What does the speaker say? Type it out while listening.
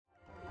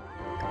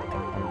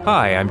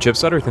Hi, I'm Chip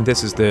Sudderth, and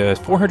this is the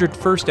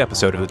 401st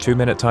episode of the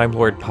 2-Minute Time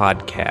Lord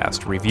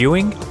podcast,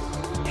 reviewing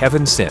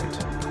Heaven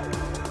Sent.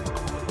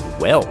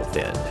 Well,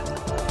 then.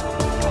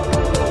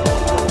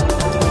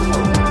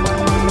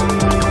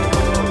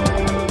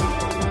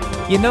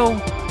 You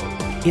know,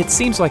 it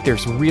seems like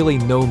there's really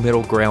no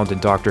middle ground in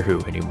Doctor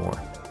Who anymore.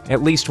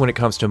 At least when it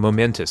comes to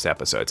momentous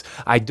episodes.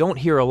 I don't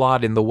hear a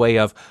lot in the way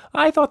of,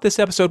 I thought this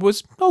episode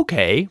was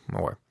okay,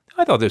 or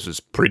I thought this was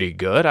pretty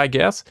good, I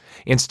guess.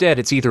 Instead,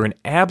 it's either an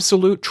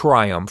absolute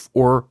triumph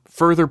or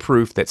further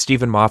proof that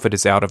Steven Moffat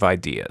is out of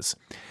ideas.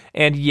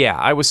 And yeah,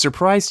 I was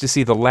surprised to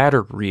see the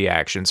latter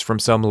reactions from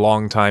some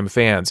longtime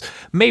fans.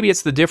 Maybe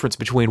it's the difference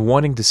between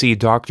wanting to see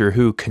Doctor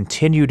Who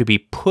continue to be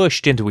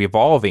pushed into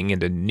evolving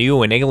into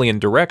new and alien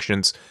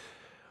directions,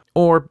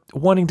 or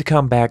wanting to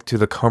come back to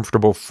the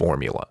comfortable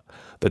formula.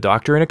 The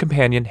Doctor and a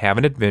companion have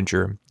an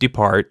adventure,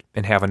 depart,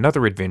 and have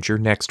another adventure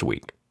next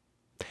week.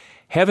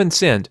 Heaven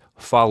Sent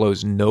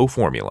follows no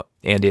formula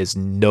and is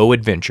no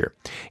adventure.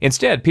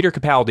 Instead, Peter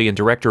Capaldi and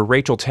director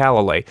Rachel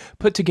Talalay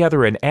put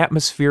together an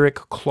atmospheric,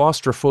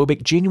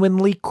 claustrophobic,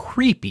 genuinely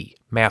creepy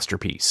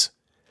masterpiece.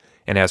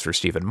 And as for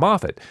Steven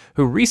Moffat,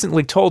 who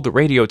recently told the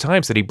Radio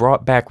Times that he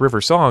brought back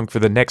River Song for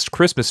the next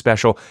Christmas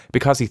special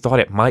because he thought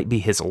it might be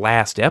his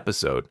last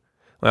episode,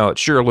 well, it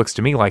sure looks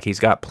to me like he's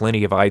got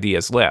plenty of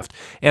ideas left.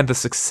 And the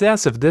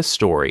success of this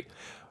story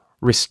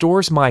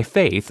restores my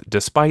faith,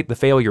 despite the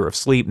failure of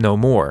Sleep No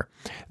More,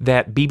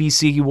 that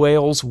BBC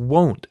Wales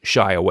won't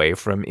shy away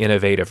from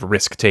innovative,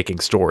 risk-taking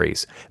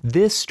stories.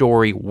 This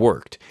story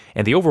worked,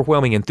 and the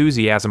overwhelming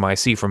enthusiasm I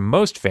see from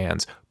most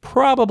fans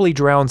probably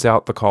drowns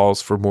out the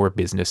calls for more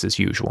business as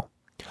usual.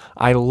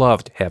 I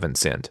loved Heaven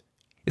Sent.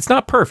 It's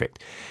not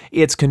perfect.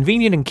 It's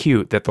convenient and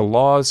cute that the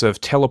laws of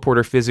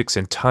teleporter physics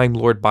and Time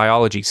Lord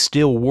biology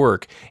still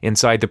work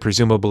inside the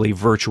presumably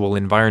virtual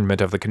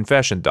environment of the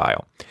confession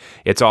dial.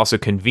 It's also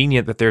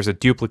convenient that there's a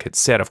duplicate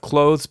set of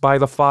clothes by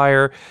the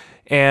fire,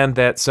 and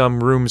that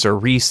some rooms are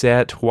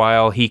reset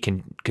while he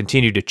can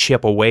continue to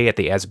chip away at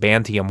the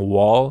Asbantium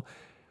wall.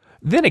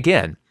 Then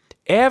again,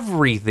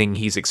 everything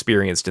he's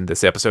experienced in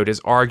this episode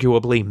is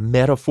arguably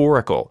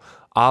metaphorical,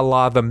 a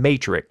la The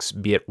Matrix,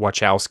 be it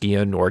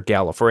Wachowskian or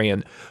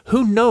Gallifreyan.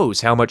 Who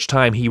knows how much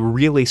time he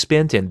really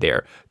spent in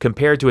there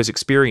compared to his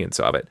experience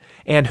of it?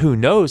 And who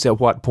knows at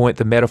what point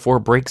the metaphor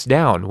breaks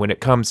down when it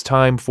comes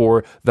time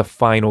for the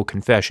final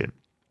confession?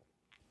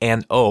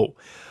 And oh,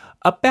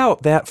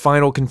 about that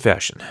final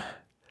confession.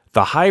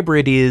 The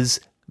hybrid is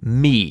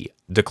me,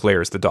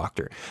 declares the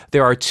Doctor.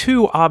 There are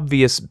two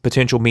obvious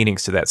potential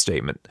meanings to that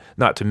statement,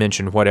 not to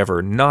mention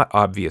whatever not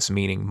obvious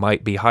meaning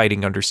might be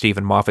hiding under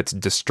Steven Moffat's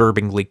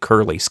disturbingly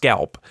curly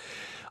scalp.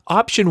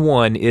 Option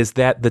one is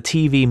that the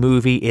TV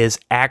movie is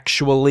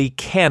actually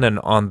canon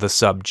on the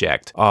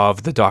subject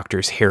of the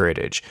Doctor's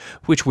heritage,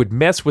 which would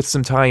mess with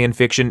some tie-in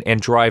fiction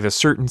and drive a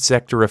certain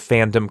sector of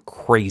fandom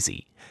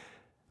crazy.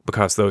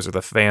 Because those are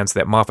the fans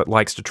that Moffat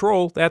likes to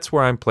troll, that's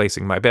where I'm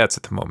placing my bets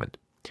at the moment.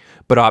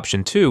 But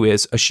option two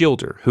is a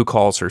shielder who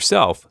calls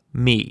herself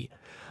Me.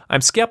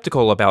 I'm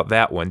skeptical about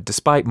that one,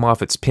 despite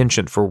Moffat's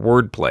penchant for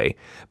wordplay,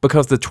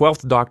 because the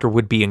 12th Doctor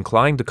would be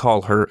inclined to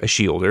call her a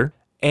shielder,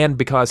 and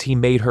because he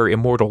made her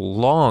immortal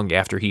long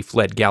after he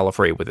fled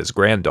Gallifrey with his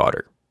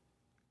granddaughter.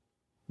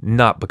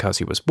 Not because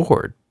he was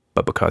bored,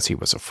 but because he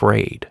was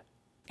afraid.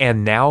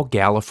 And now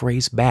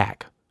Gallifrey's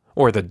back.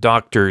 Or the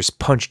Doctor's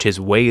punched his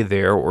way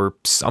there, or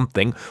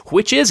something.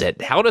 Which is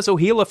it? How does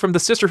Ohila from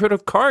the Sisterhood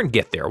of Karn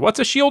get there? What's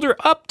a shielder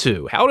up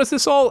to? How does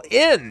this all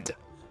end?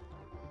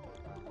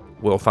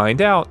 We'll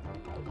find out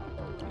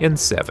in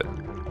 7.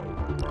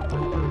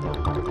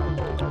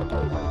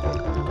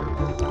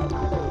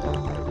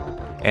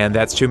 And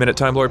that's 2-Minute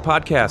Time Lord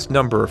podcast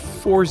number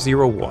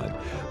 401.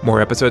 More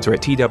episodes are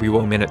at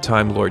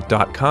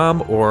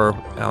twominutetimelord.com or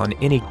on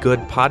any good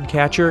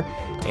podcatcher,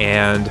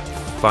 and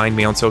find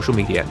me on social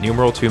media at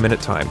 @2Minute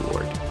Time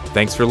Lord.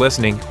 Thanks for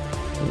listening.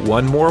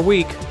 One more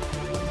week,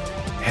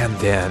 and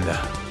then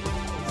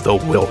the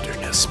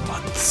Wilderness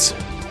Months.